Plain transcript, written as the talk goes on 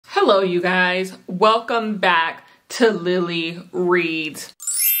Hello, you guys. Welcome back to Lily Reads.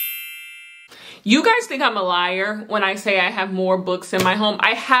 You guys think I'm a liar when I say I have more books in my home.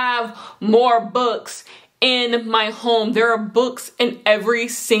 I have more books in my home. There are books in every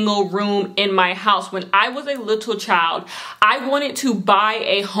single room in my house. When I was a little child, I wanted to buy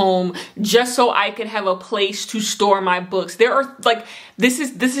a home just so I could have a place to store my books. There are this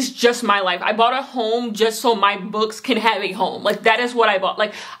is just my life. I bought a home just so my books can have a home. Like, that is what I bought.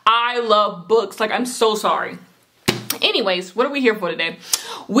 Like, I love books. Like, I'm so sorry. Anyways, what are we here for today?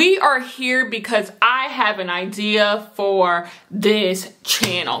 We are here because I have an idea for this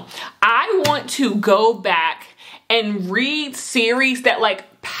channel. I want to go back and read series that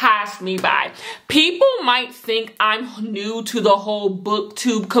passed me by. People might think I'm new to the whole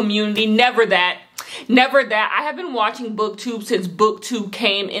booktube community. Never that. Never that. I have been watching booktube since booktube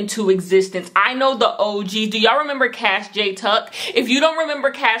came into existence. I know the OGs. Do y'all remember Cash J Tuck? If you don't remember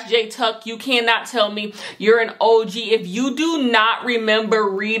Cash J Tuck, you cannot tell me you're an OG. If you do not remember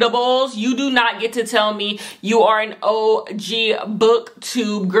readables, you do not get to tell me you are an OG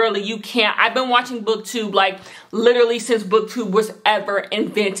booktube girly. You can't. I've been watching booktube literally since booktube was ever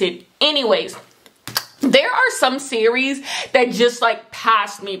invented. Anyways, there are some series that just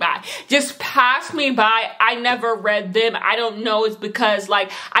passed me by. Just passed me by. I never read them. I don't know. It's because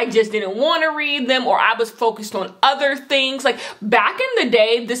I just didn't want to read them, or I was focused on other things. Back in the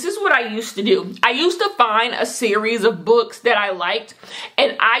day, this is what I used to do. I used to find a series of books that I liked,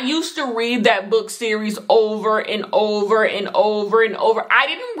 and I used to read that book series over and over and over and over. I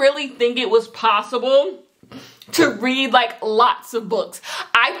didn't really think it was possible to read lots of books.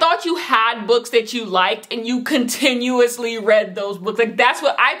 I thought you had books that you liked and you continuously read those books. That's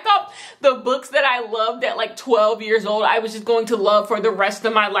what I thought. The books that I loved at 12 years old, I was just going to love for the rest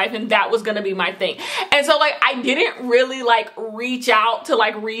of my life, and that was going to be my thing. And so I didn't really reach out to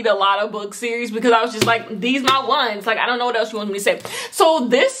read a lot of book series, because I was just these my ones. I don't know what else you want me to say. So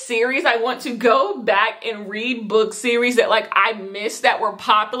this series, I want to go back and read book series that I missed, that were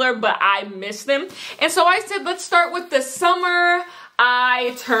popular, but I missed them. And so I said, let's start with The Summer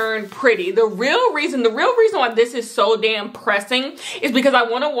I Turned Pretty. The real reason why this is so damn pressing is because I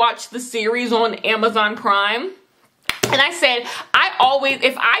want to watch the series on Amazon Prime. And I said,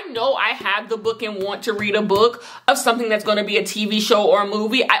 if I know I have the book and want to read a book of something that's going to be a TV show or a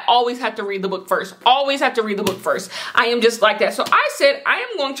movie, I always have to read the book first. Always have to read the book first. I am just like that. So I said, I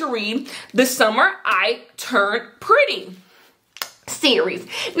am going to read The Summer I Turned Pretty series.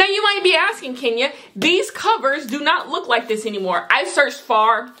 Now you might be asking, Kenya, these covers do not look like this anymore. I searched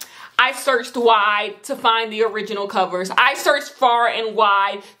far, I searched wide to find the original covers. I searched far and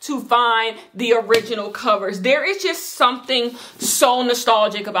wide to find the original covers. There is just something so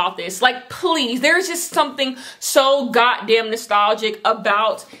nostalgic about this. Please, there is just something so goddamn nostalgic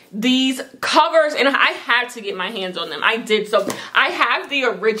about these covers, and I had to get my hands on them. I did. So I have the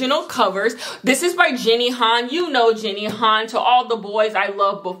original covers. This is by Jenny Han. You know Jenny Han. To all the boys I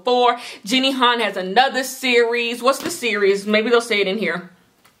loved before, Jenny Han has another series. What's the series? Maybe they'll say it in here.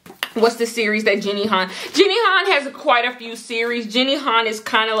 What's the series that Jenny Han? Jenny Han has quite a few series. Jenny Han is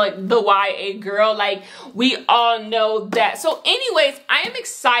kind of the YA girl. We all know that. So anyways, I am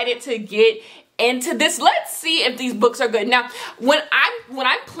excited to get into this. Let's see if these books are good. Now, when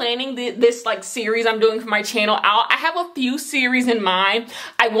I'm planning this series I'm doing for my channel out, I have a few series in mind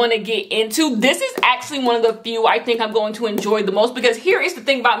I want to get into. This is actually one of the few I think I'm going to enjoy the most, because here is the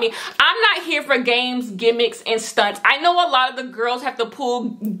thing about me. I'm not here for games, gimmicks, and stunts. I know a lot of the girls have to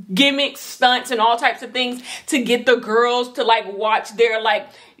pull gimmicks, stunts, and all types of things to get the girls to watch their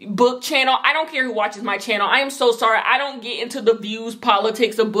book channel. I don't care who watches my channel. I am so sorry. I don't get into the views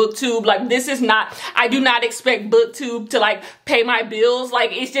politics of booktube. This is not, I do not expect booktube to pay my bills.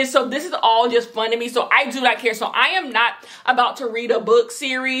 It's just, so this is all just fun to me. So I do not care. So I am not about to read a book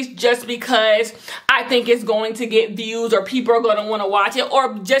series just because I think it's going to get views or people are going to want to watch it,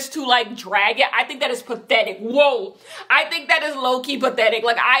 or just to drag it. I think that is pathetic. Whoa. I think that is low-key pathetic.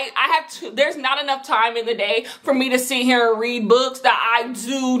 I have to, there's not enough time in the day for me to sit here and read books that I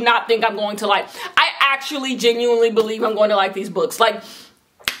do not think I'm going to like. I actually genuinely believe I'm going to like these books.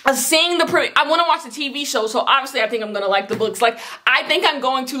 Seeing the I want to watch the TV show, so obviously I think I'm going to like the books. I think I'm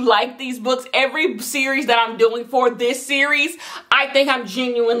going to like these books. Every series that I'm doing for this series, I think I'm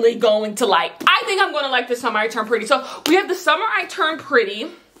genuinely going to like. I think I'm going to like The Summer I Turned Pretty. So we have The Summer I Turned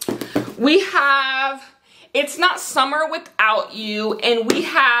Pretty. We have It's Not Summer Without You, and we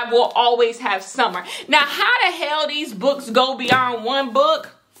have We'll Always Have Summer. Now, how the hell these books go beyond one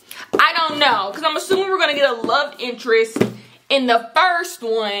book? I don't know, because I'm assuming we're going to get a love interest in the first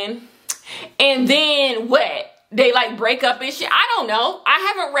one, and then what? they like break up and shit. I don't know.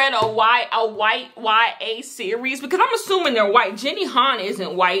 I haven't read a white YA series because I'm assuming they're white. Jenny Han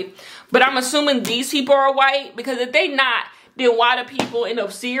isn't white, but I'm assuming these people are white, because if they not, then why do people in the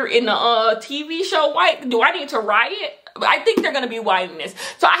TV show white? Do I need to riot? I think they're gonna be white in this.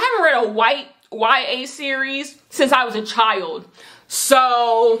 So I haven't read a white YA series since I was a child.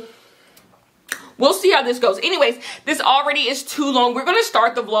 So we'll see how this goes. Anyways, this already is too long. We're gonna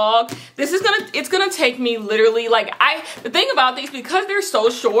start the vlog. It's gonna take me literally like, the thing about these, because they're so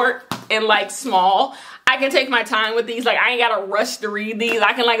short and like small, I can take my time with these. Like, I ain't gotta rush to read these.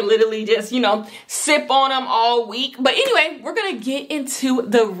 I can like literally just, you know, sip on them all week. But anyway, we're gonna get into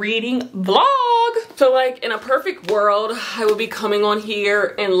the reading vlog. So like, in a perfect world, I will be coming on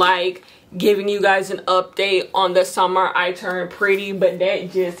here and like giving you guys an update on the summer I turned pretty, but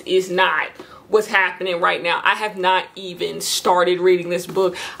that just is not what's happening right now. I have not even started reading this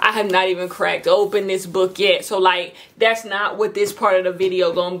book. I have not even cracked open this book yet. So like, that's not what this part of the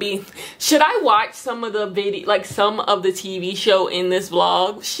video gonna be. Should I watch some of the video, like some of the TV show in this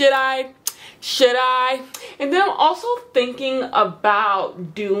vlog? Should I? And then I'm also thinking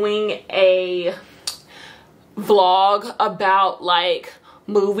about doing a vlog about like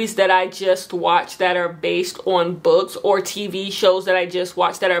movies that I just watched that are based on books, or TV shows that I just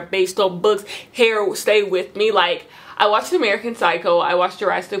watched that are based on books. Here, stay with me. Like, I watched American Psycho, I watched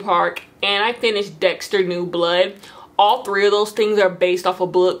Jurassic Park, and I finished Dexter New Blood. All three of those things are based off a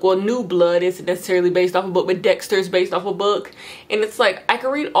book. Well, New Blood isn't necessarily based off a book, but Dexter is based off a book. And it's like, I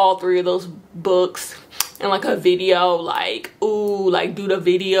could read all three of those books in like a video, like, ooh, like do the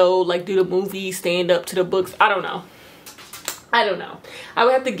video, like do the movie, stand up to the books. I don't know. I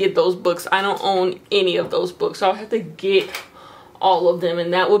would have to get those books. I don't own any of those books, so I'll have to get all of them,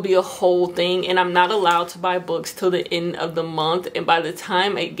 and that would be a whole thing. And I'm not allowed to buy books till the end of the month, and by the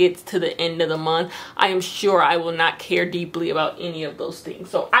time it gets to the end of the month, I am sure I will not care deeply about any of those things.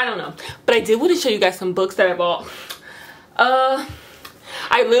 So I don't know, but I did want to show you guys some books that I bought.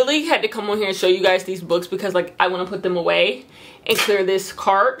 I literally had to come on here and show you guys these books because like I want to put them away and clear this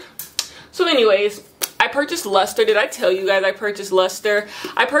cart. So anyways, I purchased Luster. Did I tell you guys I purchased Luster?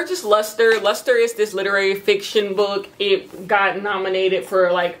 I purchased Luster. Luster is this literary fiction book. It got nominated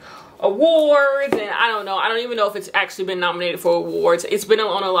for like awards, and I don't know. I don't even know if it's actually been nominated for awards. It's been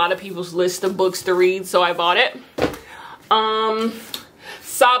on a lot of people's list of books to read, so I bought it.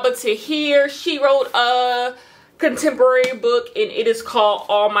 Saba Tahir, she wrote a contemporary book, and it is called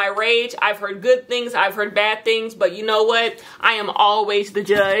All My Rage. I've heard good things, I've heard bad things, but you know what? I am always the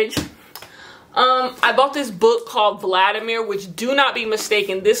judge. I bought this book called Vladimir, which, do not be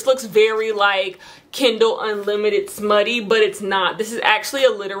mistaken, this looks very like Kindle Unlimited smutty, but it's not. This is actually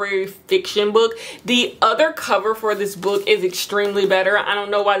a literary fiction book. The other cover for this book is extremely better. I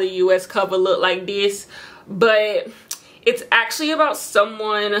don't know why the US cover looked like this, but it's actually about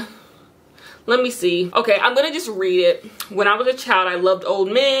someone. Let me see. Okay, I'm gonna just read it. When I was a child, I loved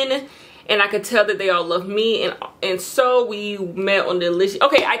old men, and I could tell that they all loved me, and so we met on delicious.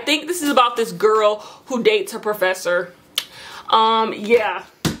 Okay, I think this is about this girl who dates her professor. Yeah,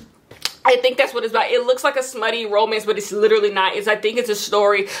 I think that's what it's about. It looks like a smutty romance, but it's literally not. I think it's a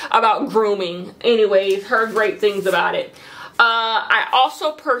story about grooming. Anyways, heard great things about it. I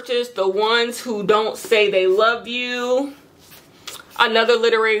also purchased The Ones Who Don't Say They Love You. Another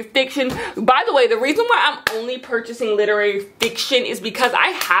literary fiction. By the way, the reason why I'm only purchasing literary fiction is because I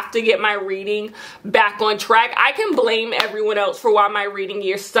have to get my reading back on track. I can blame everyone else for why my reading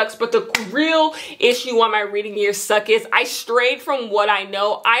year sucks, but the real issue why my reading year sucks is I strayed from what I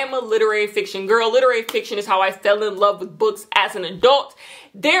know. I am a literary fiction girl. Literary fiction is how I fell in love with books as an adult.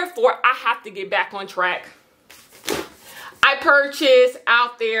 Therefore, I have to get back on track. I purchased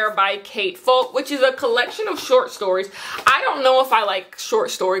Out There by Kate Folk, which is a collection of short stories. I don't know if I like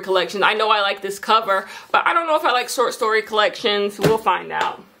short story collections. I know I like this cover, but I don't know if I like short story collections. We'll find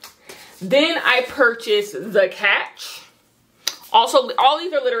out. Then I purchased The Catch. Also, all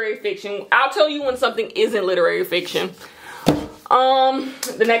these are literary fiction. I'll tell you when something isn't literary fiction.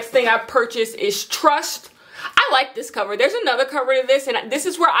 The next thing I purchased is Trust. I like this cover. There's another cover to this, and this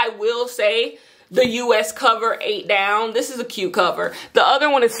is where I will say the US cover ate down. This is a cute cover. The other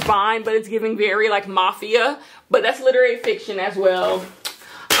one is fine, but it's giving very like mafia, but that's literary fiction as well.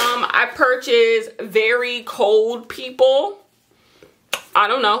 I purchased Very Cold People. I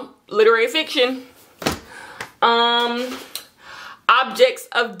don't know, literary fiction. Objects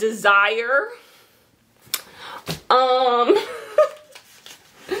of Desire.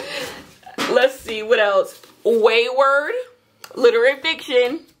 Let's see, what else? Wayward, literary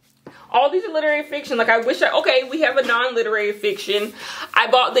fiction. all these are literary fiction. Like, I wish okay, we have a non-literary fiction. I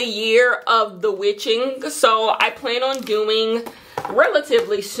bought The Year of the Witching. So I plan on doing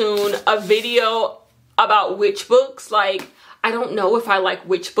relatively soon a video about witch books. Like, I don't know if I like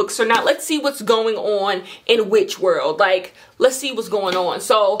witch books or not. Let's see what's going on in witch world. Like, let's see what's going on.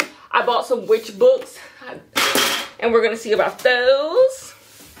 So I bought some witch books and we're gonna see about those.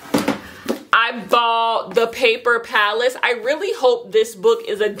 I bought The Paper Palace. I really hope this book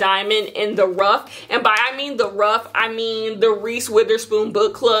is a diamond in the rough. And by I mean the rough, I mean the Reese Witherspoon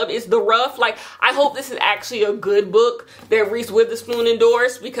book club is the rough. Like, I hope this is actually a good book that Reese Witherspoon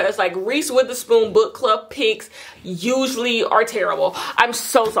endorsed, because like Reese Witherspoon book club picks usually are terrible. I'm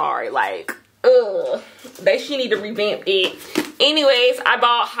so sorry. Like, she need to revamp it. Anyways, I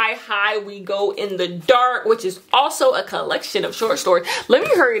bought Hi We Go in the Dark, which is also a collection of short stories. Let me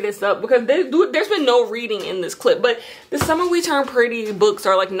hurry this up because there's been no reading in this clip. But the Summer We Turn Pretty books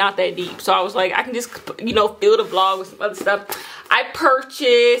are like not that deep. So I was like, I can just, you know, fill the vlog with some other stuff. I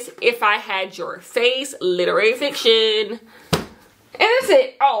purchased If I Had Your Face, literary fiction. And that's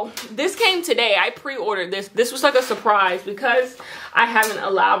it. Oh, this came today. I pre-ordered this. This was like a surprise because I haven't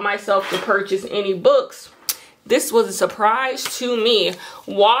allowed myself to purchase any books. This was a surprise to me.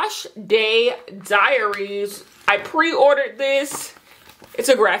 Wash Day Diaries. I pre-ordered this. It's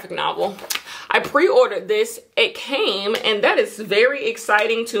a graphic novel. I pre-ordered this. It came, and that is very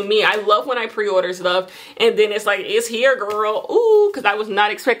exciting to me. I love when I pre-order stuff and then it's like, it's here, girl. Ooh, because I was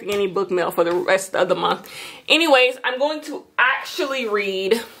not expecting any book mail for the rest of the month. Anyways, I'm going to actually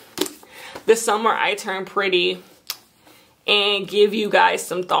read The Summer I Turned Pretty and give you guys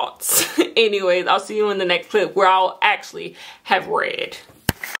some thoughts. Anyways, I'll see you in the next clip where I'll actually have read.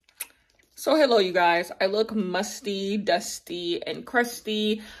 So hello you guys, I look musty, dusty, and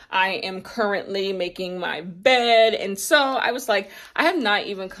crusty. I am currently making my bed, and so I was like, I have not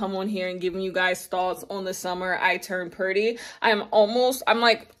even come on here and given you guys thoughts on The Summer I Turned Pretty. I'm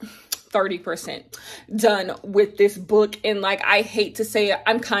like 30% done with this book, and like, I hate to say it,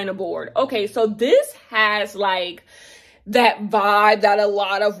 I'm kind of bored. Okay, so this has like that vibe that a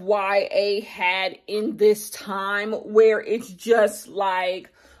lot of YA had in this time, where it's just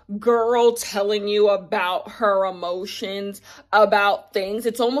like girl telling you about her emotions, about things.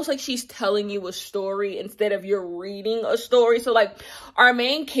 It's almost like she's telling you a story instead of you're reading a story. So like, our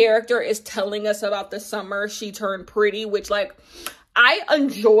main character is telling us about the summer she turned pretty, which like, I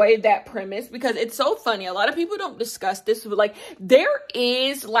enjoy that premise because it's so funny. A lot of people don't discuss this, but like, there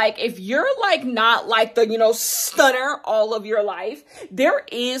is like, if you're like not like the, you know, stunner all of your life, there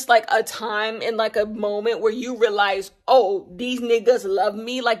is like a time and like a moment where you realize, oh, these niggas love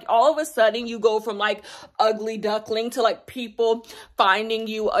me. Like, all of a sudden you go from like ugly duckling to like people finding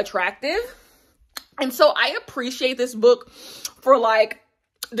you attractive. And so I appreciate this book for like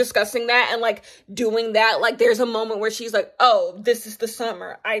discussing that and like doing that. Like, there's a moment where she's like, oh, this is the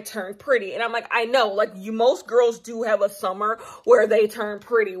summer I turned pretty. And I'm like, I know, like, most girls do have a summer where they turn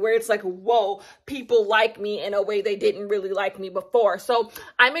pretty, where it's like, whoa, people like me in a way they didn't really like me before. So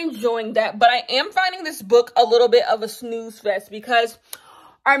I'm enjoying that, but I am finding this book a little bit of a snooze fest because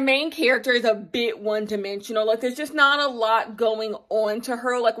our main character is a bit one-dimensional. Like, there's just not a lot going on to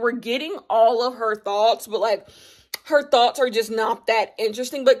her. Like, we're getting all of her thoughts, but like, her thoughts are just not that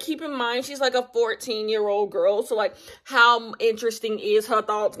interesting. But keep in mind, she's like a 14-year-old girl. So like, how interesting is her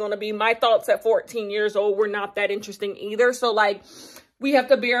thoughts going to be? My thoughts at 14 years old were not that interesting either. So like, we have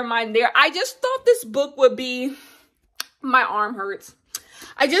to bear in mind there. I just thought this book would be, my arm hurts.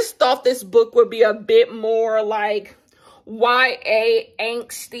 I just thought this book would be a bit more like YA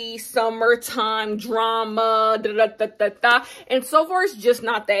angsty summertime drama, and so far it's just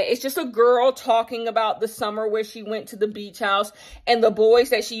not that. It's just a girl talking about the summer where she went to the beach house and the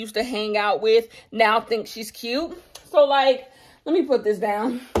boys that she used to hang out with now think she's cute. So like, let me put this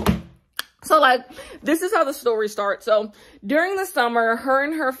down. So like, this is how the story starts. So during the summer, her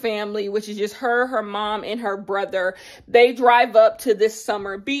and her family, which is just her, her mom, and her brother, they drive up to this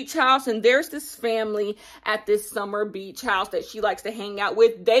summer beach house. And there's this family at this summer beach house that she likes to hang out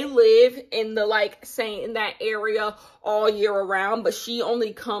with. They live in the like, say, in that area all year around, but she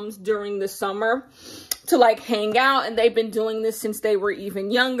only comes during the summer to like hang out, and they've been doing this since they were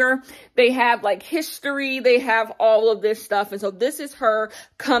even younger. They have like history, they have all of this stuff, and so this is her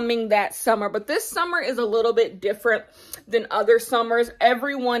coming that summer. But this summer is a little bit different than other summers.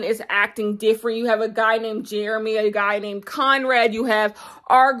 Everyone is acting different. You have a guy named Jeremy, a guy named Conrad, you have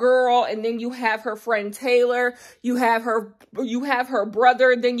our girl, and then you have her friend Taylor, you have her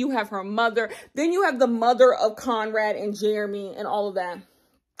brother, then you have her mother, then you have the mother of Conrad and Jeremy and all of that.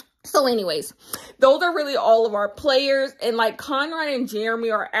 So anyways, those are really all of our players. And like Conrad and Jeremy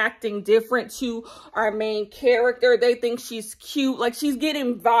are acting different to our main character. They think she's cute. Like she's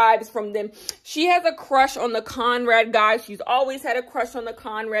getting vibes from them. She has a crush on the Conrad guy. She's always had a crush on the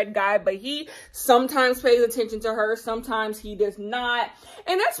Conrad guy. But he sometimes pays attention to her. Sometimes he does not.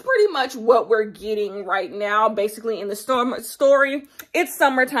 And that's pretty much what we're getting right now. Basically in the story, it's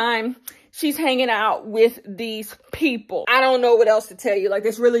summertime. She's hanging out with these people. I don't know what else to tell you. Like,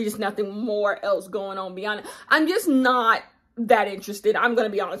 there's really just nothing more else going on beyond it. I'm just not that interested. I'm going to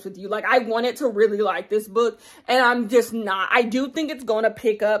be honest with you. Like, I wanted to really like this book, and I'm just not. I do think it's going to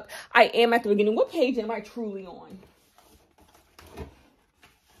pick up. I am at the beginning. What page am I truly on?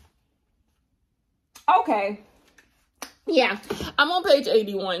 Okay. Yeah, I'm on page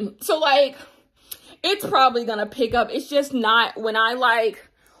 81. So, like, it's probably going to pick up. It's just not when I, like,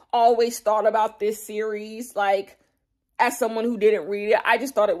 always thought about this series, like, as someone who didn't read it, I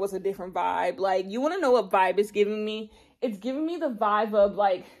just thought it was a different vibe. Like, you want to know what vibe it's giving me? It's giving me the vibe of,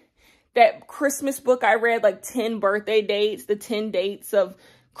 like, that Christmas book I read, like, 10 birthday dates, the 10 dates of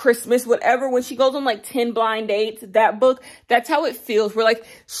Christmas, whatever. When she goes on, like, 10 blind dates, that book, that's how it feels. Where, like,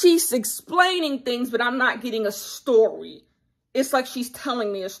 she's explaining things, but I'm not getting a story. It's like she's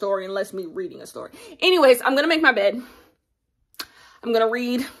telling me a story and less me reading a story. Anyways, I'm going to make my bed. I'm going to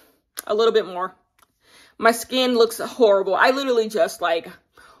read a little bit more. My skin looks horrible. I literally just like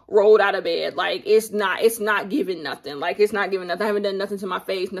rolled out of bed. Like it's not giving nothing. Like it's not giving nothing. I haven't done nothing to my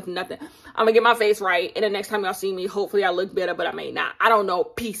face, nothing. I'm gonna get my face right. And the next time y'all see me, hopefully I look better, but I may not. I don't know.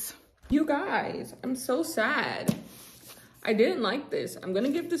 Peace. You guys, I'm so sad. I didn't like this. I'm gonna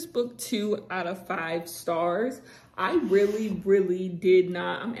give this book 2 out of 5 stars. I really did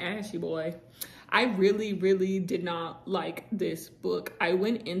not. I'm ashy, boy. I really did not like this book. I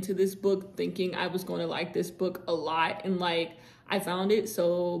went into this book thinking I was going to like this book a lot, and like I found it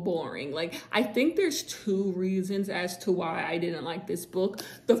so boring. Like I think there's 2 reasons as to why I didn't like this book.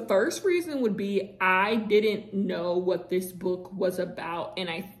 The first reason would be I didn't know what this book was about, and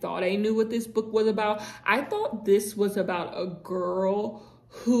I thought I knew what this book was about. I thought this was about a girl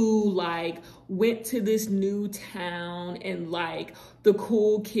who like went to this new town, and like the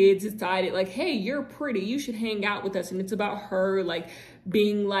cool kids decided like, hey, you're pretty, you should hang out with us. And it's about her like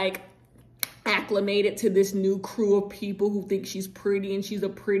being like acclimated to this new crew of people who think she's pretty and she's a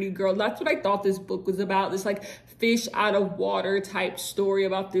pretty girl. That's what I thought this book was about. This like fish out of water type story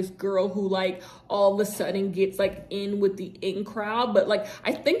about this girl who like all of a sudden gets like in with the in crowd. But like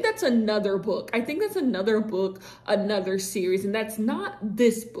I think that's another book. I think that's another book, another series, and that's not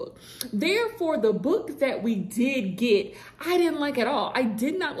this book. Therefore, the book that we did get, I didn't like at all. I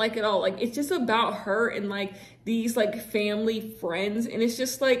did not like at all. Like it's just about her and like these like family friends, and it's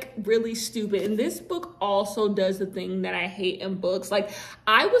just like really stupid. And this book also does the thing that I hate in books. Like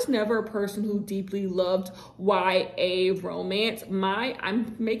I was never a person who deeply loved YA romance.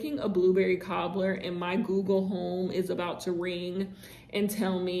 I'm making a blueberry cobbler and my Google Home is about to ring and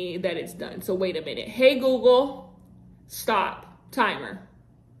tell me that it's done. So wait a minute. Hey Google, stop timer.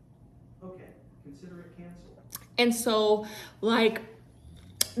 Okay, consider it canceled. And so like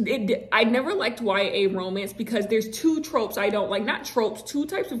I never liked YA romance because there's 2 tropes I don't like. Not tropes, 2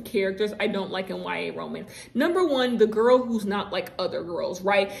 types of characters I don't like in YA romance. Number 1, the girl who's not like other girls,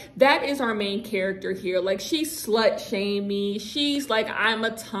 right? That is our main character here. Like she's slut shamey. She's like, I'm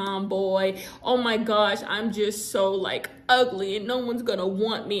a tomboy. Oh my gosh, I'm just so like ugly and no one's gonna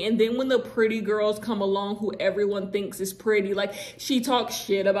want me. And then when the pretty girls come along who everyone thinks is pretty, like she talks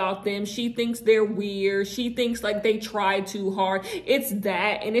shit about them. She thinks they're weird. She thinks like they try too hard. It's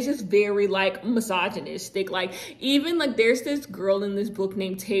that. And it's just very like misogynistic. Like even like there's this girl in this book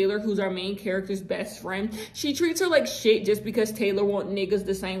named Taylor who's our main character's best friend. She treats her like shit just because Taylor want niggas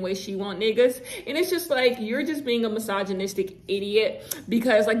the same way she want niggas. And it's just like, you're just being a misogynistic idiot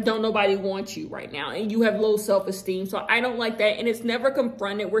because like don't nobody want you right now and you have low self-esteem. So I don't like that. And it's never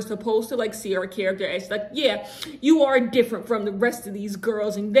confronted. We're supposed to like see our character as like, yeah, you are different from the rest of these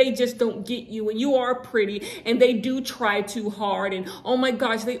girls and they just don't get you and you are pretty and they do try too hard and oh my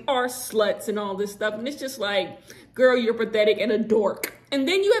gosh, they are sluts and all this stuff. And it's just like, girl, you're pathetic and a dork. And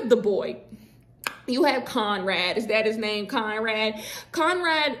then you have the boy. You have Conrad. Is that his name? Conrad.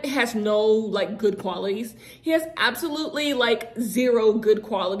 Conrad has no like good qualities. He has absolutely like 0 good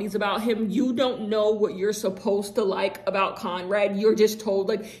qualities about him. You don't know what you're supposed to like about Conrad. You're just told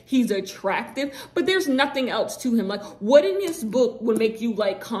like he's attractive, but there's nothing else to him. Like what in this book would make you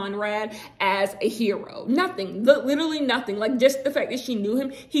like Conrad as a hero? Nothing. Literally nothing. Like just the fact that she knew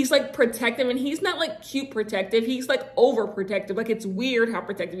him, he's like protective, and he's not like cute protective. He's like overprotective. Like it's weird how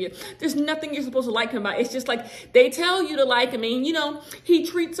protective he is. There's nothing you're supposed to like like him about. It's just like they tell you to like him, and you know, he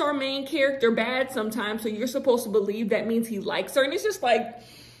treats our main character bad sometimes, so you're supposed to believe that means he likes her. And it's just like,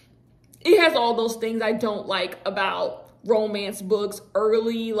 it has all those things I don't like about romance books,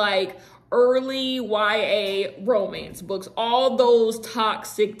 early YA romance books, all those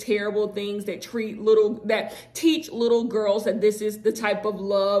toxic, terrible things that teach little girls that this is the type of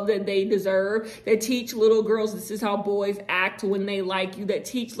love that they deserve, that teach little girls this is how boys act when they like you, that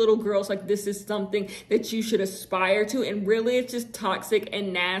teach little girls like this is something that you should aspire to. And really, it's just toxic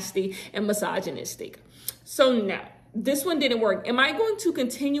and nasty and misogynistic. So no, this one didn't work. Am I going to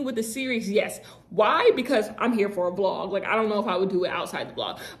continue with the series? Yes. Why? Because I'm here for a vlog. Like, I don't know if I would do it outside the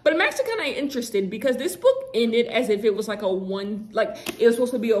vlog, but I'm actually kind of interested because this book ended as if it was like it was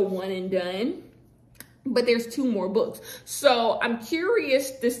supposed to be a one and done, but there's 2 more books. So I'm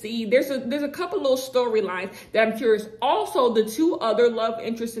curious to see, there's a couple little storylines that I'm curious. Also, the 2 other love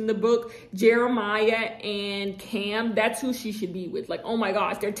interests in the book, Jeremiah and Cam, that's who she should be with. Like, oh my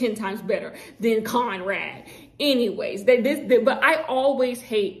gosh, they're 10 times better than Conrad. Anyways, but I always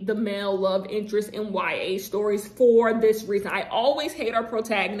hate the male love interest in YA stories for this reason. I always hate our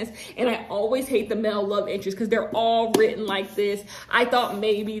protagonists, and I always hate the male love interest because they're all written like this. I thought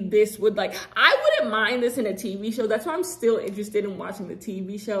maybe this would I wouldn't mind this in a TV show. That's why I'm still interested in watching the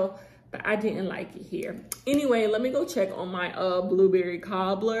TV show, but I didn't like it here. Anyway, let me go check on my blueberry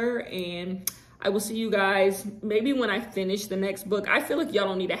cobbler, and I will see you guys maybe when I finish the next book. I feel like y'all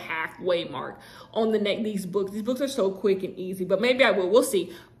don't need a halfway mark on these books. These books are so quick and easy, but maybe I will. We'll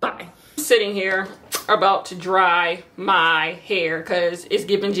see. Bye. I'm sitting here about to dry my hair because it's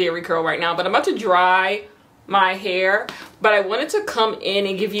giving Jerry curl right now, but I'm about to dry my hair, but I wanted to come in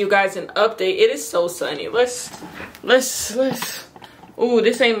and give you guys an update. It is so sunny. Let's ooh,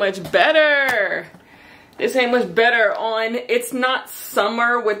 this ain't much better. This ain't much better on It's Not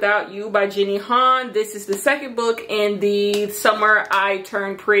Summer Without You by Jenny Han. This is the 2nd book in the Summer I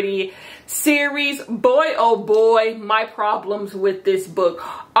Turned Pretty series. Boy, oh boy, my problems with this book.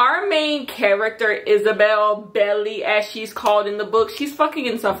 Our main character, Isabel, Belly, as she's called in the book, she's fucking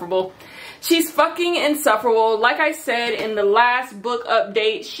insufferable. She's fucking insufferable. Like I said in the last book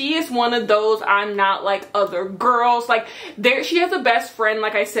update, she is one of those I'm not like other girls. Like, she has a best friend,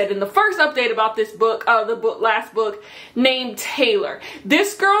 like I said in the first update about this book, last book, named Taylor.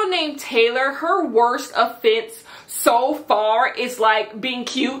 This girl named Taylor, her worst offense so far is like being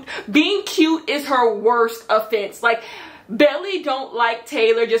cute. Being cute is her worst offense. Like, Belly don't like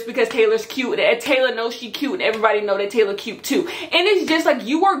Taylor just because Taylor's cute, and Taylor knows she cute, and everybody know that Taylor cute too. And it's just like,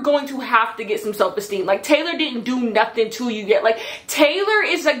 you are going to have to get some self-esteem. Like, Taylor didn't do nothing to you yet. Like, Taylor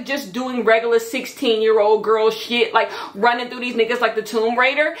is like just doing regular 16-year-old girl shit, like running through these niggas like the Tomb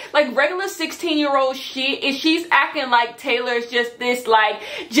Raider. Like, regular 16-year-old shit is she's acting like Taylor's just this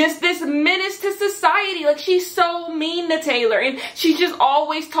menace to society. Like, she's so mean to Taylor, and she's just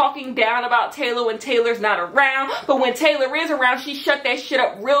always talking down about Taylor when Taylor's not around. But when Taylor is around, she shut that shit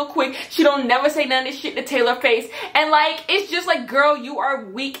up real quick. She don't never say none of this shit to Taylor face. And like, it's just like, girl, you are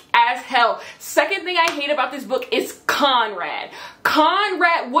weak as hell. Second thing I hate about this book is Conrad.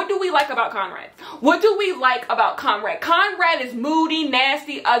 Conrad, what do we like about Conrad? What do we like about Conrad? Conrad is moody,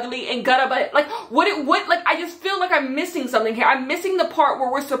 nasty, ugly, and gutter butt. Like, like, I just feel like I'm missing something here. I'm missing the part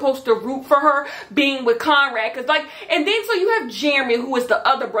where we're supposed to root for her being with Conrad. Cause like, and then so you have Jeremy, who is the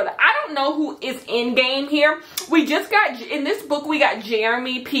other brother. I don't know who is in game here. We just got, in this book, we got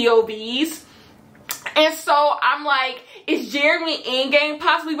Jeremy POVs. And so I'm like, is Jeremy in game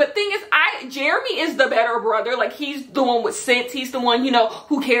possibly? But thing is, Jeremy is the better brother. Like, he's the one with sense. He's the one, you know,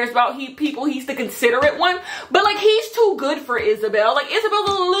 who cares about people. He's the considerate one. But like, he's too good for Isabel. Like, Isabel's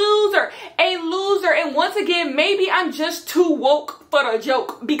a loser. And once again, maybe I'm just too woke for the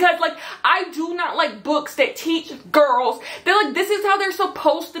joke, because like, I do not like books that teach girls that like, this is how they're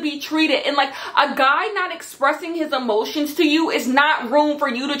supposed to be treated. And like, a guy not expressing his emotions to you is not room for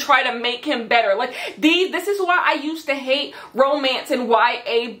you to try to make him better. Like, this is why I used to hate romance and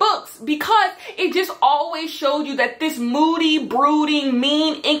YA books, because it just always showed you that this moody, brooding,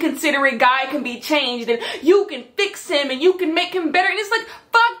 mean, inconsiderate guy can be changed, and you can fix him and you can make him better. And it's like,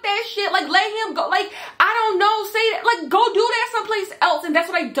 fuck that shit. Like, let him go. Like, I don't know, say that, like, go do that someplace else. And that's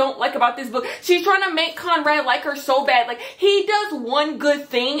what I don't like about this book. She's trying to make Conrad like her so bad. Like, he does one good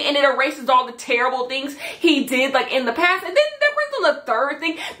thing and it erases all the terrible things he did like in the past. And then that brings on the third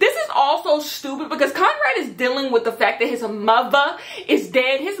thing. This is also stupid because Conrad is dealing with the fact that his mother is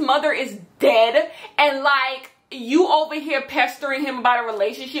dead. His mother is dead. And like, you over here pestering him about a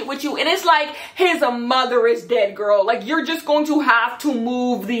relationship with you, and it's like, his mother is dead, girl. Like, you're just going to have to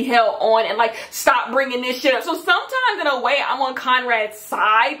move the hell on and like, stop bringing this shit up. So sometimes in a way, I'm on Conrad's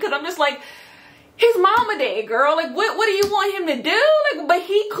side, because I'm just like, his mama dead, girl. Like, what do you want him to do? Like, but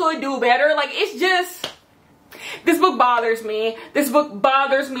he could do better. Like, it's just, this book bothers me. This book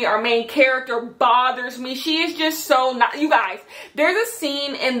bothers me. Our main character bothers me. She is just so not, you guys, there's a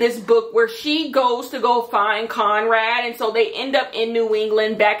scene in this book where she goes to go find Conrad, and so they end up in New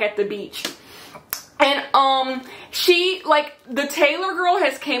England back at the beach. And she, like, the Taylor girl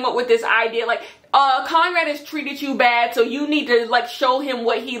has came up with this idea, like, Conrad has treated you bad, so you need to, like, show him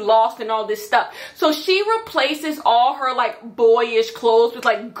what he lost and all this stuff. So she replaces all her, like, boyish clothes with,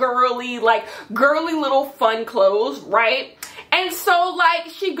 like, girly little fun clothes, right? And so, like,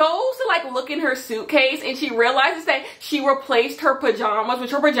 she goes to, like, look in her suitcase, and she realizes that she replaced her pajamas,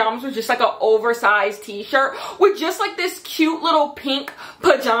 which her pajamas were just, like, an oversized t-shirt, with just, like, this cute little pink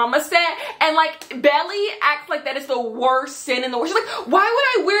pajama set. And, like, Belly acts like that is the worst sin in the world. She's like, why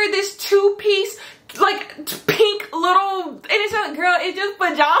would I wear this two-piece, like, pink little, and it's just, girl, it's just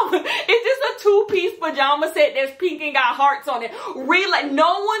pajama. It's just a two-piece pajama set that's pink and got hearts on it. Really, like,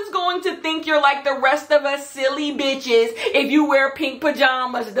 no one's going to think you're like the rest of us silly bitches if you wear pink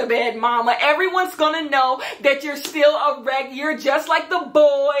pajamas to bed, mama. Everyone's gonna know that you're still you're just like the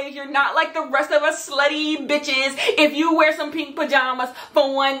boys. You're not like the rest of us slutty bitches if you wear some pink pajamas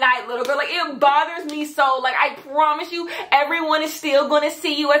for one night, little girl. Like, it bothers me so. Like, I promise you, everyone is still gonna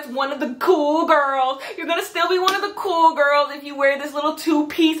see you as one of the cool girls. You're gonna still be one of the cool girls if you wear this little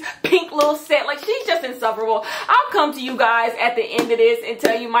two-piece pink little set. Like, she's just insufferable. I'll come to you guys at the end of this and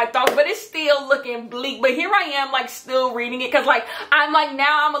tell you my thoughts, but it's still looking bleak. But here I am, like, still reading it, because, like, I'm like,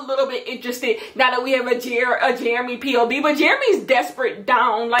 now I'm a little bit interested now that we have a Jeremy POV. But Jeremy's desperate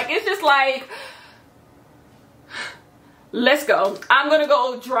down. Like, it's just like, let's go. I'm gonna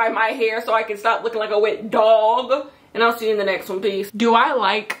go dry my hair so I can stop looking like a wet dog, and I'll see you in the next one. Peace. Do I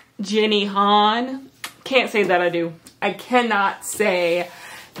like Jenny Han? Can't say that I do. I cannot say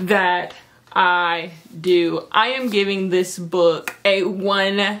that I do. I am giving this book a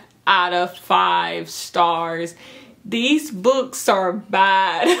 1 out of 5 stars. These books are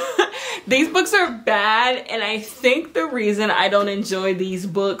bad. These books are bad, and I think the reason I don't enjoy these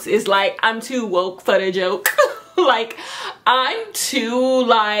books is, like, I'm too woke for the joke. Like, I'm too,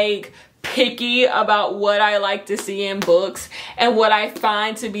 like, picky about what I like to see in books and what I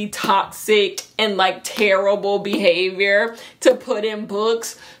find to be toxic and, like, terrible behavior to put in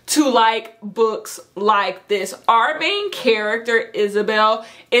books, to like books like this. Our main character, Isabel,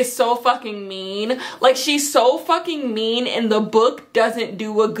 is so fucking mean. Like, she's so fucking mean, and the book doesn't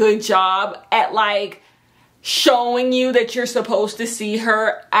do a good job at, like, showing you that you're supposed to see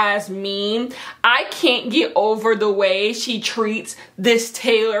her as mean. I can't get over the way she treats this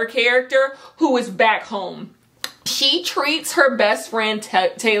Taylor character who is back home. She treats her best friend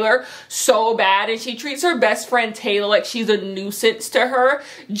Taylor so bad, and she treats her best friend Taylor like she's a nuisance to her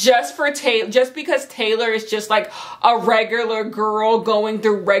just because Taylor is just like a regular girl going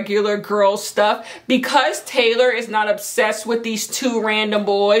through regular girl stuff. Because Taylor is not obsessed with these 2 random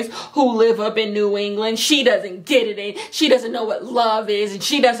boys who live up in New England, she doesn't get it, and she doesn't know what love is, and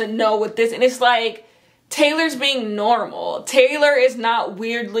she doesn't know what this, and it's like, Taylor's being normal. Taylor is not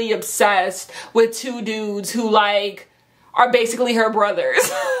weirdly obsessed with 2 dudes who, like, are basically her brothers.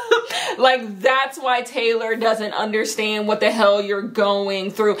 Like, that's why Taylor doesn't understand what the hell you're going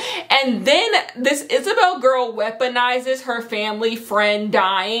through. And then this Isabel girl weaponizes her family friend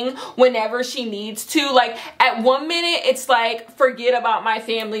dying whenever she needs to. Like, at one minute, it's like, forget about my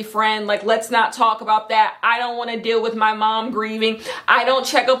family friend. Like, let's not talk about that. I don't want to deal with my mom grieving. I don't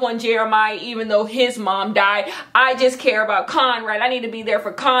check up on Jeremiah even though his mom died. I just care about Conrad. I need to be there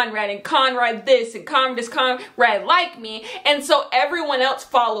for Conrad, and Conrad this, and Conrad like me. And so everyone else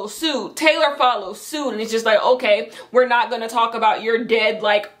follows suit. Taylor follows suit, and it's just like, okay, we're not going to talk about your dead,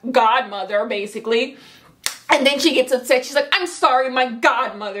 like, godmother, basically. And then she gets upset. She's like, I'm sorry, my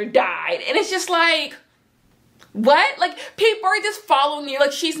godmother died. And it's just like, what? Like, people are just following you.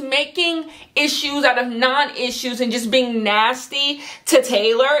 Like, she's making issues out of non-issues and just being nasty to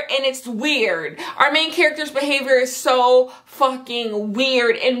Taylor, and it's weird. Our main character's behavior is so fucking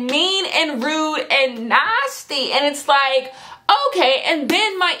weird and mean and rude and nasty, and it's like, okay. And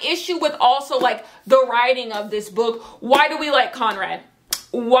then my issue with also, like, the writing of this book, why do we like Conrad?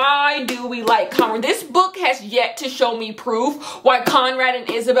 Why do we like Conrad? This book has yet to show me proof why Conrad and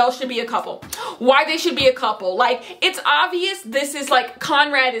Isabel should be a couple. Why they should be a couple. Like, it's obvious this is like,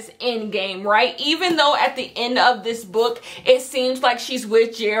 Conrad is in game, right? Even though at the end of this book, it seems like she's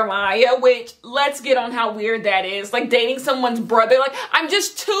with Jeremiah, which, let's get on how weird that is. Like, dating someone's brother. Like, I'm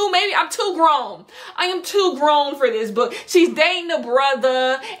too grown. I am too grown for this book. She's dating a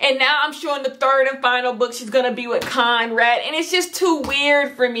brother, and now I'm showing the 3rd and final book she's gonna be with Conrad, and it's just too weird.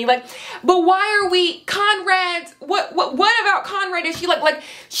 weird for me. Like, but why are we Conrad's? What about Conrad is she like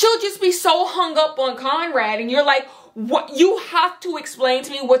she'll just be so hung up on Conrad, and you're like, what? You have to explain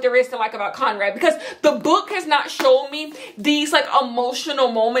to me what there is to like about Conrad, because the book has not shown me these like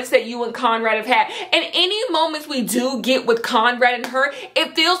emotional moments that you and Conrad have had. And any moments we do get with Conrad and her,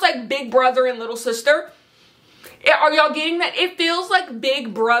 it feels like big brother and little sister. Are y'all getting that? It feels like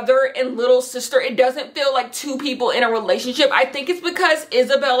big brother and little sister. It doesn't feel like two people in a relationship. I think it's because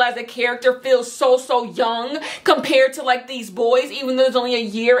Isabel as a character feels so young compared to like these boys, even though there's only a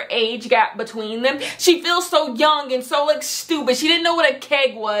year age gap between them. She feels so young and so like stupid. She didn't know what a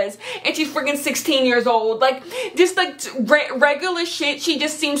keg was, and she's freaking 16 years old. Like, just like regular shit she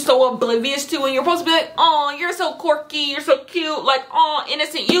just seems so oblivious to, and you're supposed to be like, oh, you're so quirky, you're so cute, like, oh,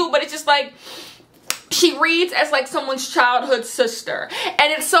 innocent you. But it's just like, she reads as like someone's childhood sister.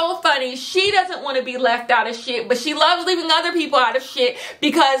 And it's so funny. She doesn't want to be left out of shit, but she loves leaving other people out of shit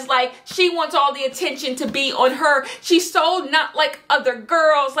because like she wants all the attention to be on her. She's so not like other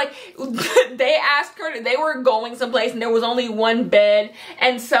girls. Like, they asked her, they were going someplace and there was only one bed.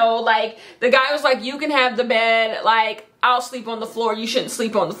 And so like the guy was like, you can have the bed, like, I'll sleep on the floor. You shouldn't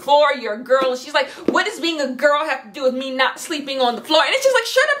sleep on the floor. You're a girl. And she's like, what does being a girl have to do with me not sleeping on the floor? And it's just like,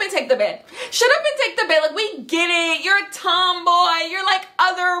 shut up and take the bed. Shut up and take the bed. Like, we get it. You're a tomboy. You're like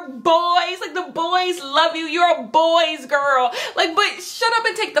other boys. Like, the boys love you. You're a boy's girl. Like, but shut up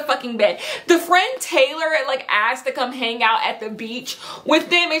and take the fucking bed. The friend Taylor like asked to come hang out at the beach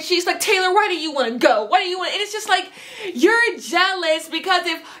with them. And she's like, Taylor, why do you want to go? Why do you want? And it's just like, you're jealous because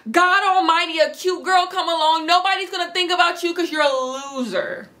if God Almighty, a cute girl come along, nobody's going to think about you because you're a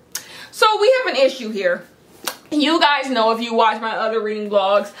loser. So we have an issue here. You guys know, if you watch my other reading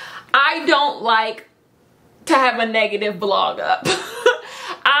vlogs, I don't like to have a negative blog up.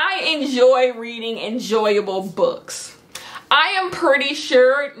 I enjoy reading enjoyable books. I am pretty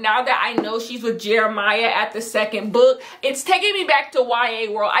sure now that I know she's with Jeremiah at the second book, it's taking me back to YA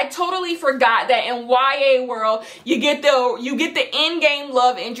World. I totally forgot that in YA World, you get the in-game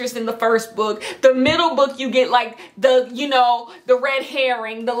love interest in the first book. The middle book, you get like the, you know, the red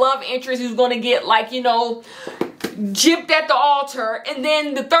herring, the love interest who's going to get like, you know, gypped at the altar. And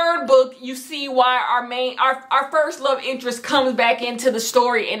then the third book, you see why our first love interest comes back into the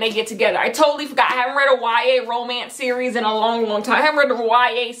story and they get together. I totally forgot. I haven't read a YA romance series in a long time. I haven't read a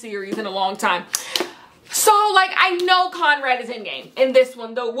YA series in a long time. So like, I know Conrad is in game in this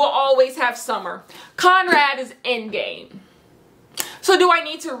one, though we'll always have Summer. Conrad is in game. So do I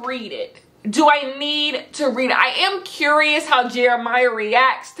need to read it? Do I need to read it? I am curious how Jeremiah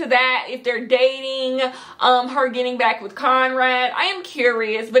reacts to that. If they're dating, her getting back with Conrad. I am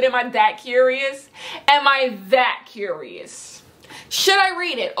curious, but am I that curious? Am I that curious? Should I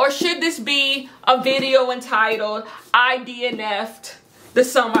read it? Or should this be a video entitled, I DNF'd the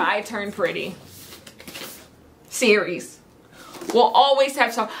Summer I Turned Pretty series? We'll always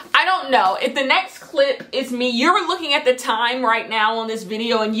have some. I don't know. If the next clip is me, you're looking at the time right now on this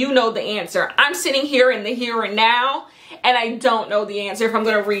video and you know the answer. I'm sitting here in the here and now and I don't know the answer if I'm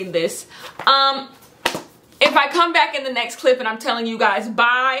going to read this. If I come back in the next clip and I'm telling you guys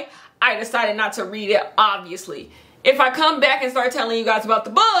bye, I decided not to read it, obviously. If I come back and start telling you guys about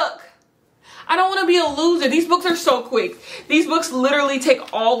the book, I don't want to be a loser. These books are so quick. These books literally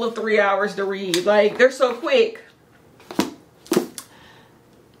take all of 3 hours to read. Like, they're so quick.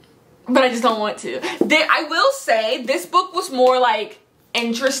 But I just don't want to. I will say this book was more like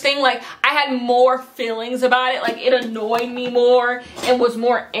interesting. Like, I had more feelings about it. Like, it annoyed me more and was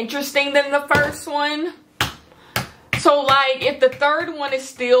more interesting than the first one. So like, if the third one is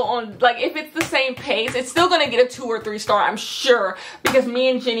still on, like, if it's the same pace, it's still gonna get a 2 or 3 star, I'm sure, because me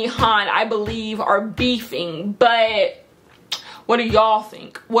and Jenny Han, I believe, are beefing. But what do y'all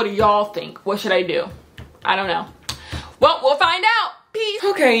think? What do y'all think? What should I do? I don't know. Well, we'll find out. Peace.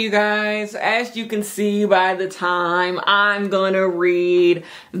 Okay, you guys, as you can see by the time, I'm gonna read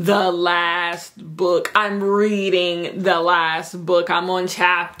the last book. I'm reading the last book. I'm on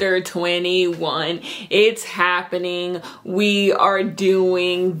chapter 21. It's happening. We are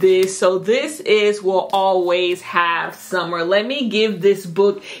doing this. So this is Will Always Have Summer. Let me give this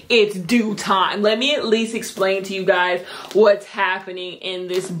book its due time. Let me at least explain to you guys what's happening in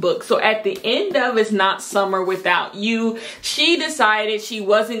this book. So at the end of It's Not Summer Without You, she decided decided she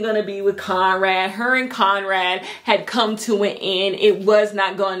wasn't going to be with Conrad. Her and Conrad had come to an end. It was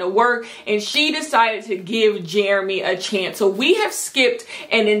not going to work. And she decided to give Jeremy a chance. So we have skipped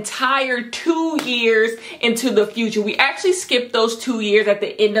an entire 2 years into the future. We actually skipped those 2 years at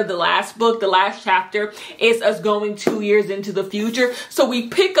the end of the last book. The last chapter is us going 2 years into the future. So we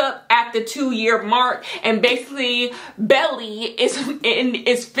pick up at the 2-year mark, and basically Belly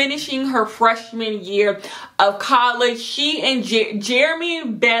is finishing her freshman year of college. She and Jeremy,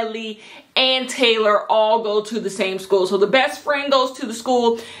 Belly, and Taylor all go to the same school. So the best friend goes to the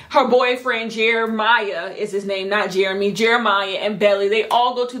school. Her boyfriend, Jeremiah is his name, not Jeremy. Jeremiah and Belly, they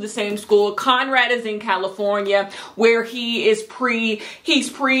all go to the same school. Conrad is in California, where he's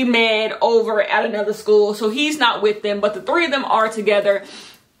pre-med over at another school. So he's not with them, but the three of them are together.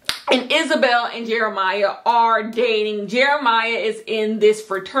 And Isabel and Jeremiah are dating. Jeremiah is in this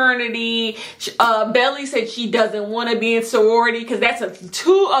fraternity. Belly said she doesn't want to be in sorority because that's a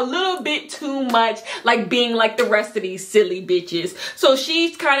little bit too much, like being like the rest of these silly bitches. So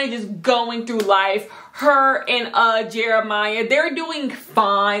she's kind of just going through life. Her and Jeremiah, they're doing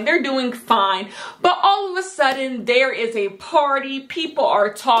fine. They're doing fine. But all of a sudden, there is a party. People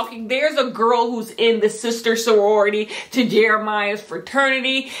are talking. There's a girl who's in the sister sorority to Jeremiah's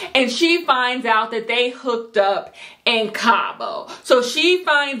fraternity. And she finds out that they hooked up in Cabo. So she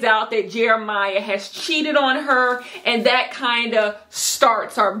finds out that Jeremiah has cheated on her. And that kind of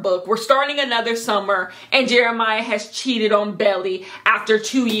starts our book. We're starting another summer. And Jeremiah has cheated on Belly after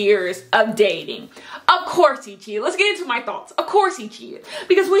 2 years of dating. Of course he cheated. Let's get into my thoughts. Of course he cheated.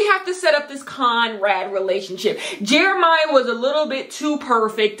 Because we have to set up this Conrad relationship. Jeremiah was a little bit too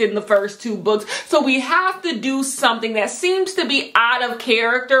perfect in the first 2 books. So we have to do something that seems to be out of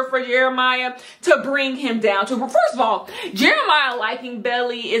character for Jeremiah to bring him down to. But first of all, Jeremiah liking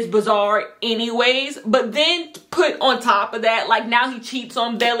Belly is bizarre anyways. But then put on top of that, like now he cheats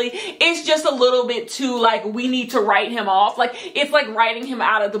on Belly. It's just a little bit too like we need to write him off. Like it's like writing him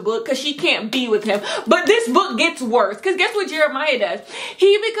out of the book because she can't be with him. But this book gets worse because guess what Jeremiah does?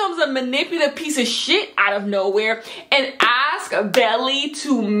 He becomes a manipulative piece of shit out of nowhere and asks Belly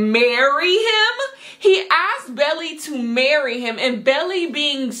to marry him. He asked Belly to marry him, and Belly,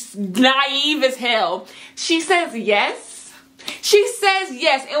 being naive as hell, she says yes. She says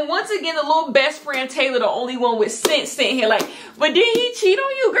yes. And once again, the little best friend Taylor, the only one with sense, sitting here like, but did he cheat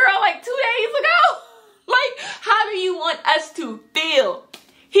on you, girl, like 2 days ago? Like, how do you want us to feel?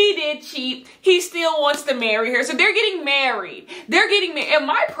 He did cheat. He still wants to marry her. So they're getting married. They're getting married. And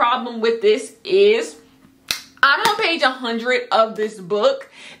my problem with this is I'm on page 100 of this book.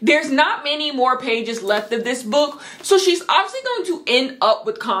 There's not many more pages left of this book. So she's obviously going to end up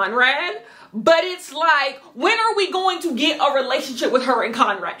with Conrad. But it's like, when are we going to get a relationship with her and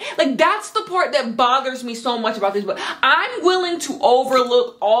Conrad? Like, that's the part that bothers me so much about this book. I'm willing to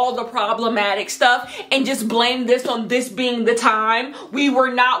overlook all the problematic stuff and just blame this on this being the time. We were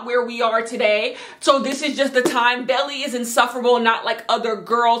not where we are today. So this is just the time. Belly is insufferable, not like other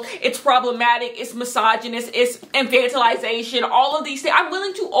girls. It's problematic. It's misogynist. It's infantilization. All of these things. I'm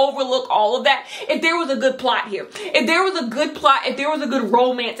willing to overlook all of that if there was a good plot here. If there was a good plot, if there was a good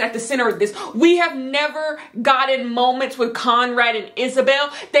romance at the center of this. We have never gotten moments with Conrad and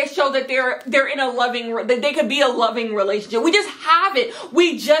Isabel that show that they're in a loving, that they could be a loving relationship. We just haven't.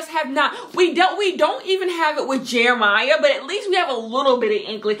 We just have not. We don't even have it with Jeremiah, but at least we have a little bit of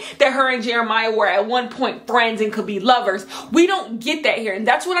inkling that her and Jeremiah were at one point friends and could be lovers. We don't get that here, and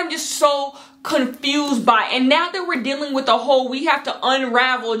that's what I'm just so confused by. And now that we're dealing with the whole, we have to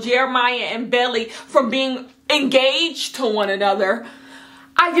unravel Jeremiah and Belly from being engaged to one another.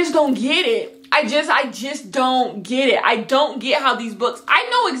 I just don't get it. I just don't get it. I don't get how these books, I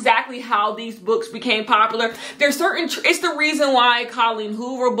know exactly how these books became popular. There's certain, it's the reason why Colleen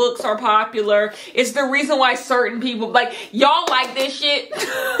Hoover books are popular. It's the reason why certain people, like, y'all like this shit.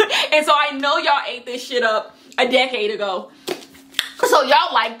 And so I know y'all ate this shit up a decade ago. So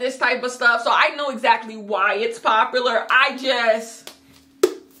y'all like this type of stuff. So I know exactly why it's popular.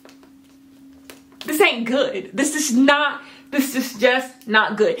 This ain't good. This is just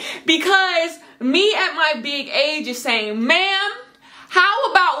not good. Because me at my big age is saying, ma'am,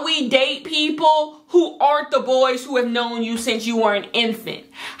 how about we date people who aren't the boys who have known you since you were an infant?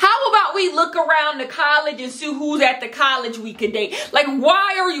 How about we look around the college and see who's at the college we could date? Like,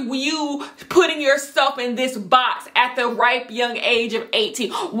 why are you putting yourself in this box at the ripe young age of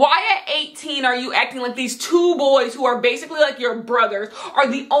 18? Why at 18 are you acting like these 2 boys who are basically like your brothers are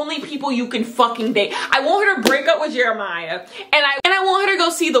the only people you can fucking date? I want her to break up with Jeremiah, and I want her to go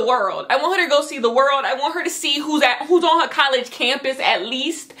see the world. I want her to go see the world. I want her to see who's on her college campus at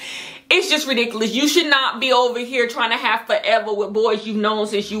least. It's just ridiculous. You should not be over here trying to have forever with boys you've known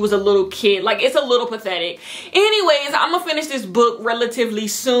since you was a little kid. Like, it's a little pathetic. Anyways, I'm gonna finish this book relatively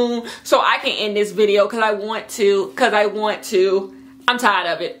soon so I can end this video because I want to. I'm tired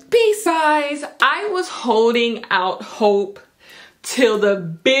of it. Besides, I was holding out hope till the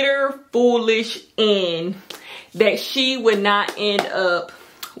bitter, foolish end that she would not end up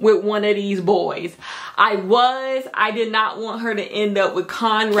with one of these boys. I did not want her to end up with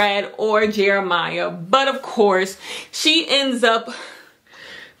Conrad or Jeremiah, but of course she ends up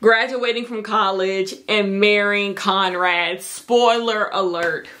graduating from college and marrying Conrad. Spoiler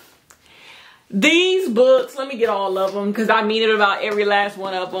alert. These books, let me get all of them because I mean it about every last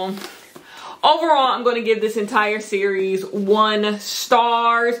one of them. Overall, I'm going to give this entire series 1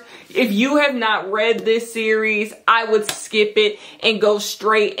 star. If you have not read this series, I would skip it and go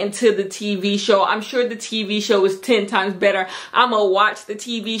straight into the TV show. I'm sure the TV show is 10 times better. I'm going to watch the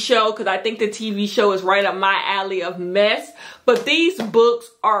TV show because I think the TV show is right up my alley of mess. But these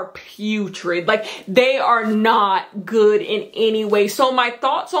books are putrid. Like, they are not good in any way. So my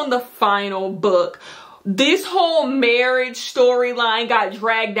thoughts on the final book. This whole marriage storyline got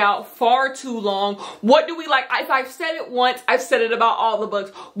dragged out far too long. What do we like? If I've said it once, I've said it about all the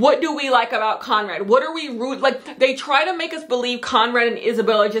books. What do we like about Conrad? What are we rude? Like, they try to make us believe Conrad and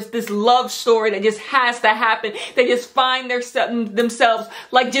Isabel are just this love story that just has to happen. They just find themselves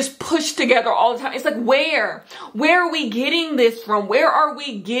like just pushed together all the time. It's like, where are we getting this from? Where are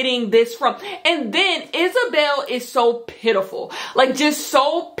we getting this from? And then Isabel is so pitiful. Like, just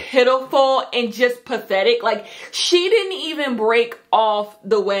so pitiful and just pathetic. Like, she didn't even break off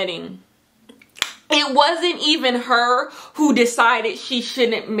the wedding. It wasn't even her who decided she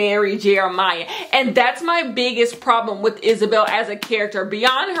shouldn't marry Jeremiah. And that's my biggest problem with Isabel as a character.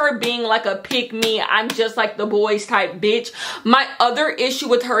 Beyond her being like a pick-me, I'm just like the boys type bitch. My other issue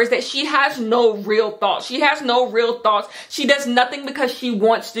with her is that she has no real thoughts. She has no real thoughts. She does nothing because she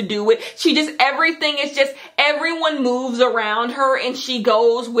wants to do it. She just, everything is just, everyone moves around her and she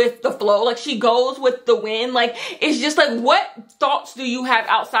goes with the flow. Like, she goes with the wind. Like, it's just like, what thoughts do you have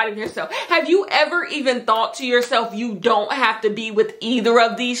outside of yourself? Have you ever even thought to yourself you don't have to be with either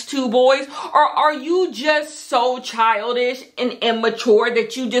of these two boys? Or are you just so childish and immature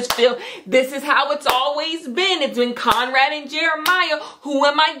that you just feel this is how it's always been? It's been Conrad and Jeremiah. Who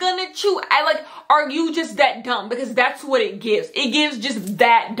am I gonna choose? Are you just that dumb? Because that's what it gives. It gives just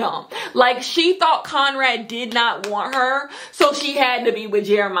that dumb. Like, she thought Conrad did not want her, so she had to be with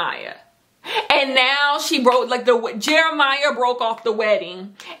Jeremiah. And now she broke, like, Jeremiah broke off the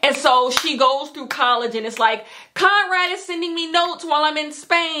wedding. And so she goes through college and it's like, Conrad is sending me notes while I'm in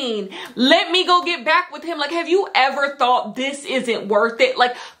Spain. Let me go get back with him. Like, have you ever thought this isn't worth it?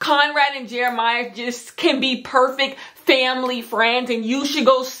 Like, Conrad and Jeremiah just can be perfect family friends and you should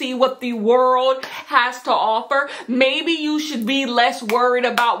go see what the world has to offer. Maybe you should be less worried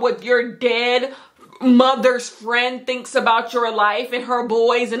about what your dead mother's friend thinks about your life and her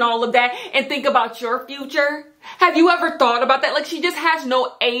boys and all of that, and think about your future. Have you ever thought about that? Like, she just has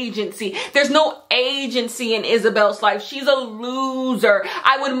no agency. There's no agency in Isabel's life. She's a loser.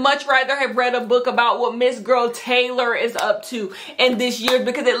 I would much rather have read a book about what Miss Girl Taylor is up to in this year,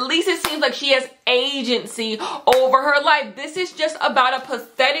 because at least it seems like she has agency over her life. This is just about a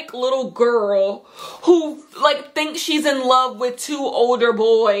pathetic little girl who, like, thinks she's in love with 2 older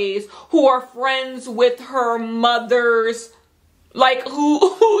boys who are friends with her mother's, like,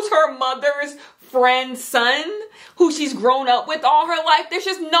 who's her mother's friend's son, who she's grown up with all her life. There's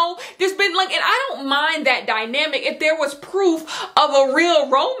been like, and I don't mind that dynamic if there was proof of a real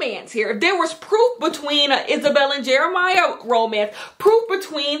romance here. If there was proof between Isabel and Jeremiah romance, proof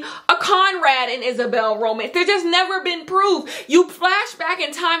between a Conrad and Isabel romance. There's just never been proof. You flash back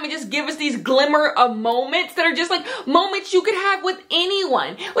in time and just give us these glimmer of moments that are just like moments you could have with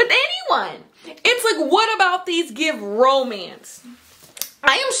anyone. With anyone. It's like, what about these give romance?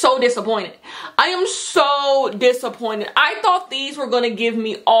 I am so disappointed. I am so disappointed. I thought these were going to give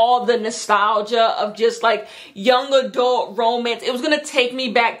me all the nostalgia of just like young adult romance. It was going to take me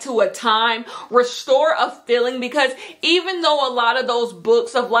back to a time, restore a feeling, because even though a lot of those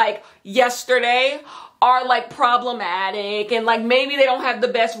books of like yesterday are like problematic and like maybe they don't have the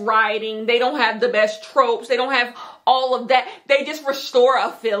best writing, they don't have the best tropes, they don't have all of that. They just restore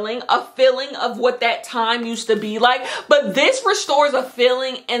a feeling of what that time used to be like. But this restores a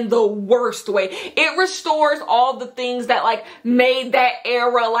feeling in the worst way. It restores all the things that like made that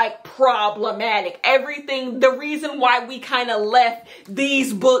era like problematic. Everything, the reason why we kind of left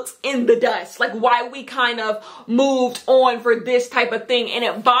these books in the dust, like why we kind of moved on for this type of thing. And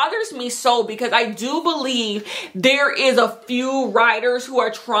it bothers me so because I do believe there is a few writers who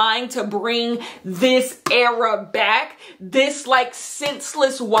are trying to bring this era back, this like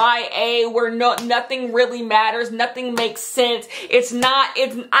senseless YA where nothing really matters, nothing makes sense.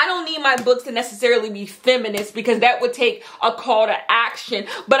 I don't need my books to necessarily be feminist because that would take a call to action,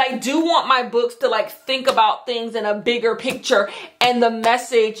 but I do want my books to like think about things in a bigger picture and the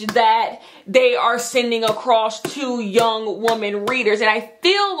message that they are sending across to young women readers. And I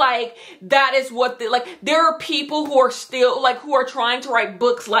feel like that is what there are people who are still who are trying to write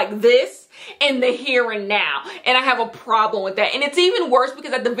books like this in the here and now, and I have a problem with that. And it's even worse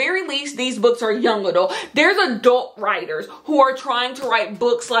because at the very least these books are young adult. There's adult writers who are trying to write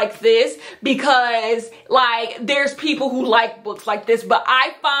books like this because like there's people who like books like this, but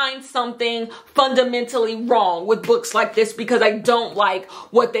I find something fundamentally wrong with books like this because I don't like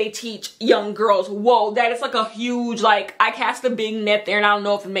what they teach young girls. Whoa, that is like a huge, like I cast a big net there and I don't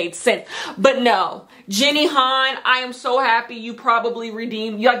know if it made sense. But no, Jenny Han, I am so happy you probably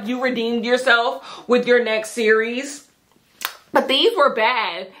redeemed yourself with your next series. But these were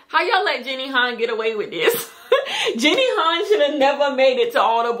bad. How y'all let Jenny Han get away with this? Jenny Han should have never made it to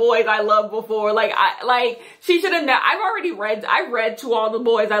All the Boys I Loved Before. She should have never. I read To All the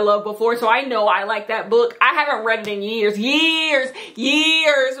Boys I Loved Before, so I know I like that book. I haven't read it in years,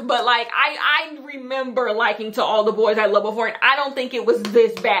 but like I remember liking To All the Boys I Loved Before, and I don't think it was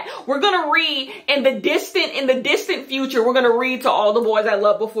this bad. We're gonna read in the distant future. We're gonna read To All the Boys I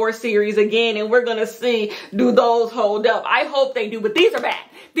Loved Before series again, and we're gonna see, do those hold up? I hope they do, but these are bad.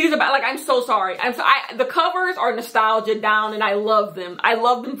 These are bad. Like, I'm so sorry. The covers are nostalgia down, and I love them. I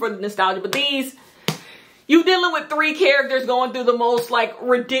love them for the nostalgia, but these, you dealing with 3 characters going through the most like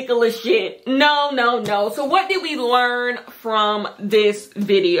ridiculous shit. No. So what did we learn from this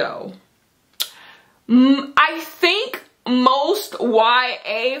video? I think most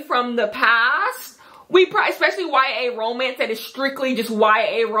YA from the past, especially YA romance that is strictly just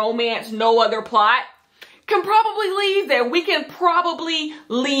YA romance, no other plot, can probably leave there. We can probably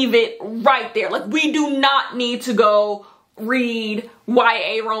leave it right there. Like, we do not need to go read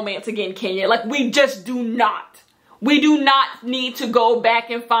YA romance again, Kenya. Like, we just do not. We do not need to go back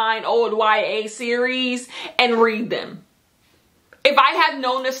and find old YA series and read them. If I have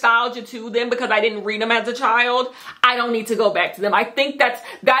no nostalgia to them because I didn't read them as a child, I don't need to go back to them. I think that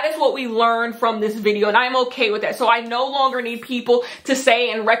is what we learned from this video, and I'm okay with that. So I no longer need people to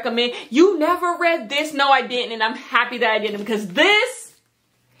say and recommend, you never read this. No, I didn't, and I'm happy that I didn't, because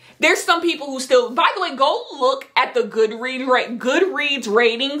there's some people who still, by the way, go look at the Goodreads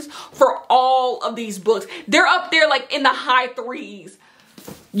ratings for all of these books. They're up there like in the high 3s.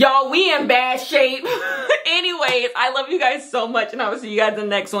 Y'all, we in bad shape. Anyways, I love you guys so much, and I will see you guys in the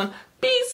next one. Peace.